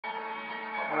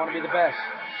I want to be the best.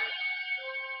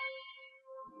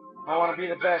 I want to be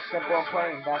the best. Simple and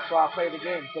plain. That's why I play the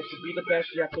game. But to be the best,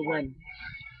 you have to win.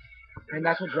 And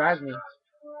that's what drives me.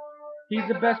 He's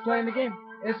the best player in the game.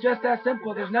 It's just that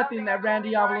simple. There's nothing that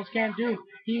Randy Avalos can't do.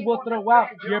 He will throw out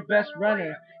your best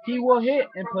runner. He will hit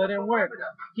and put in work.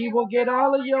 He will get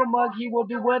all of your mug. He will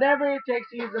do whatever it takes.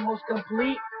 He is the most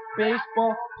complete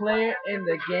baseball player in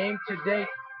the game today.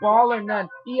 Ball or none.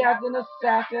 He has an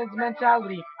assassin's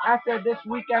mentality. I said this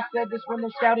week, I said this when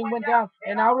the scouting went down,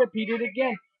 and I'll repeat it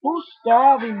again. Who's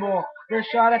starving more for a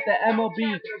shot at the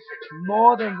MLB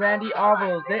more than Randy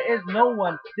Avalos? There is no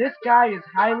one. This guy is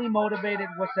highly motivated.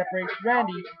 What separates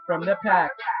Randy from the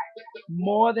pack?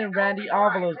 More than Randy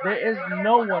Avalos. There is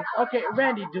no one. Okay,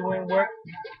 Randy doing work.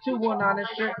 2-1 on his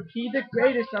shirt. He the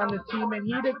greatest on the team, and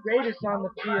he the greatest on the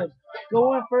field.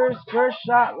 Going for his first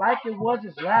shot like it was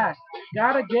his last.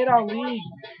 Gotta get our league.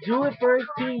 Do it for his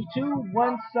team too.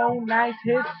 One so nice,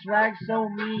 his swag so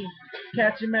mean.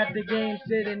 Catch him at the game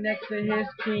sitting next to his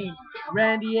team.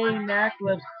 Randy A Nat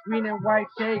gloves, green and white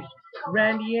tape.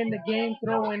 Randy in the game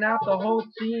throwing out the whole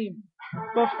team.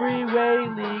 For Freeway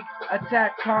League,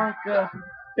 attack conquer.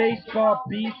 Baseball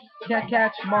beast, can't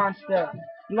catch monster.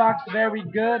 Blocks very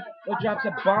good, or drops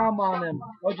a bomb on him.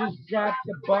 Or just drops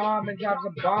a bomb and drops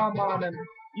a bomb on him.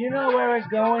 You know where it's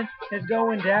going? It's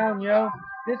going down, yo.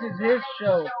 This is his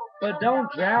show. But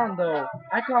don't drown, though.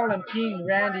 I call him King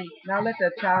Randy. Now let the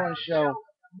talent show.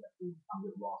 I'm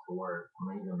just lost for words.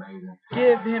 Amazing.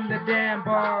 Give him the damn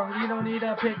ball. He don't need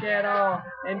a pick at all.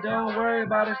 And don't worry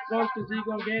about his throws, cause he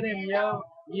gon' get him, yo.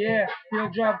 Yeah,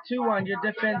 he'll drop 2 on your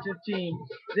defensive team.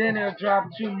 Then he'll drop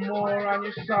 2 more on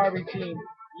your sorry team.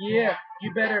 Yeah,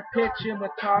 you better pitch him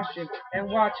with caution and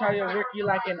watch how he'll work you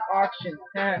like an auction.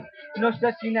 No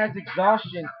such thing as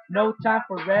exhaustion. No time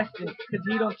for resting, cause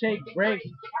he don't take breaks.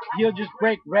 He'll just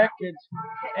break records.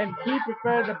 And he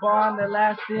prefer the ball in the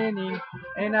last inning.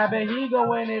 And I bet he gon'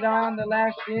 win it on the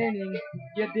last inning.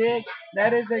 You dig?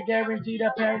 That is a guaranteed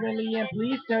apparently. And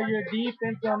please tell your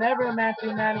defense don't ever match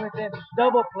a man with it.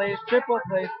 Double plays, triple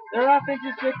plays. Their offense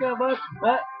is sick of us,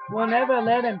 but we'll never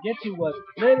let him get to us.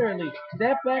 Literally,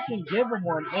 step back and give him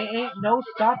one. Ain't no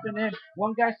stopping him.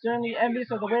 One guy certainly envious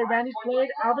of the way Randy's played,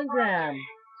 Alvin Graham.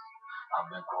 I've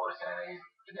been forward saying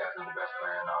he's definitely the best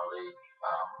player in our league.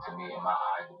 To me, in my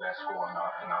eyes, the best scorer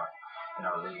in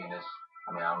our league. And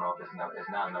I mean, I don't know if it's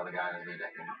not another guy in the league that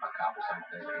can accomplish some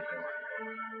things that he's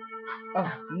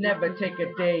doing. Never take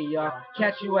a day, y'all.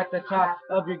 Catch you at the top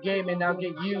of your game and I'll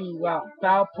get you out.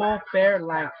 Foul pull, fair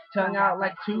line. Tongue out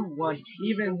like 2-1.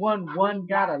 Even 1-1,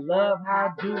 gotta love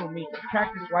how I do me.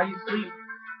 Practice while you sleep.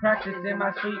 Practice in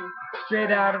my sleep.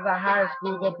 Straight out of the high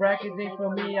school. The brackets ain't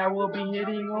for me. I will be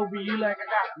hitting over you like I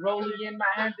got Rolly in my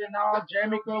hands and all.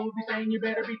 Jeremy Crow will be saying you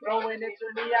better be throwing it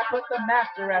to me. I put the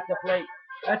master at the plate.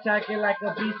 Attacking like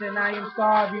a beast, and I am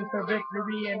starving for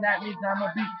victory, and that means I'm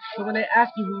a beast. So when they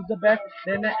ask you who's the best,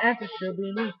 then the answer should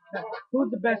be me.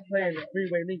 Who's the best player in the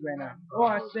Freeway League right now? Oh,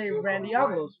 I say Randy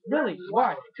Avalos. Really?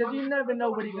 Why? Because you never know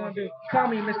what he's going to do. Call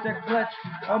me Mr. Clutch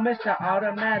or Mr.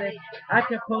 Automatic. I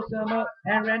can post him up,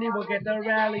 and Randy will get the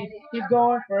rally. He's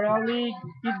going for our league.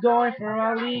 He's going for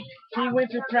our league. He went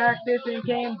to practice and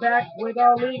came back with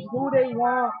our league. Who they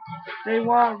want? They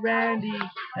want Randy.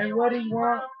 And what he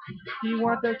want? He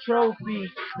want the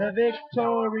trophy, the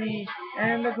victory,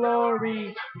 and the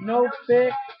glory. No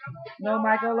fix, no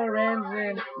Michael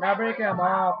Lorenzen. Now break him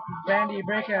off. Randy,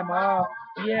 break him off.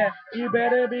 Yeah, you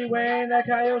better be wearing that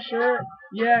Kyle shirt.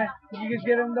 Yeah, you just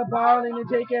give him the ball and you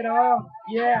take it off.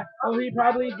 Yeah, oh, he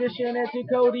probably dishing it to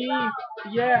Cody.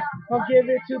 Yeah, or give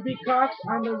it to B. Cox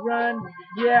on the run.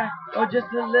 Yeah, or just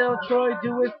a little Troy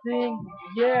do his thing.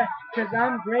 Yeah, cause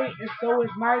I'm great and so is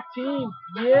my team.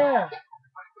 Yeah.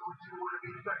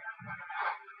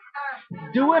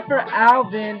 Do it for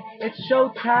Alvin. It's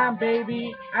showtime,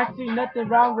 baby. I see nothing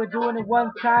wrong with doing it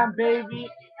one time, baby.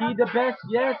 He the best,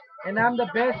 yes, and I'm the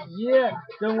best, yeah.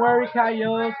 Don't worry,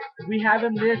 Coyotes. We have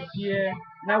him this year.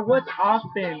 Now what's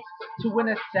offense? To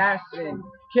an assassin.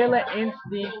 Killer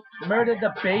instinct. Murder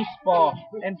the baseball.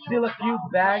 And steal a few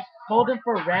bags. Hold him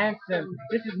for ransom.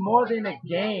 This is more than a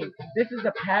game. This is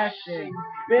a passion.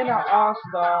 Been an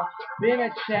all-star. Been a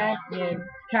champion.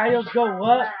 Coyotes go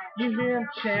up. You hear him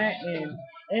chanting.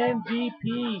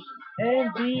 MVP.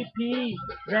 MVP.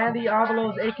 Randy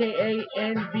Avalos, a.k.a.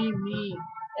 NB Me.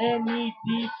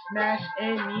 NED smash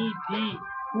NED.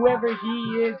 Whoever he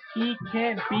is, he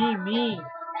can be me.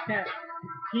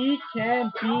 He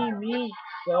can be me.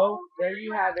 So, there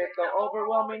you have it. The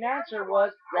overwhelming answer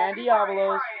was Randy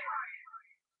Avalos.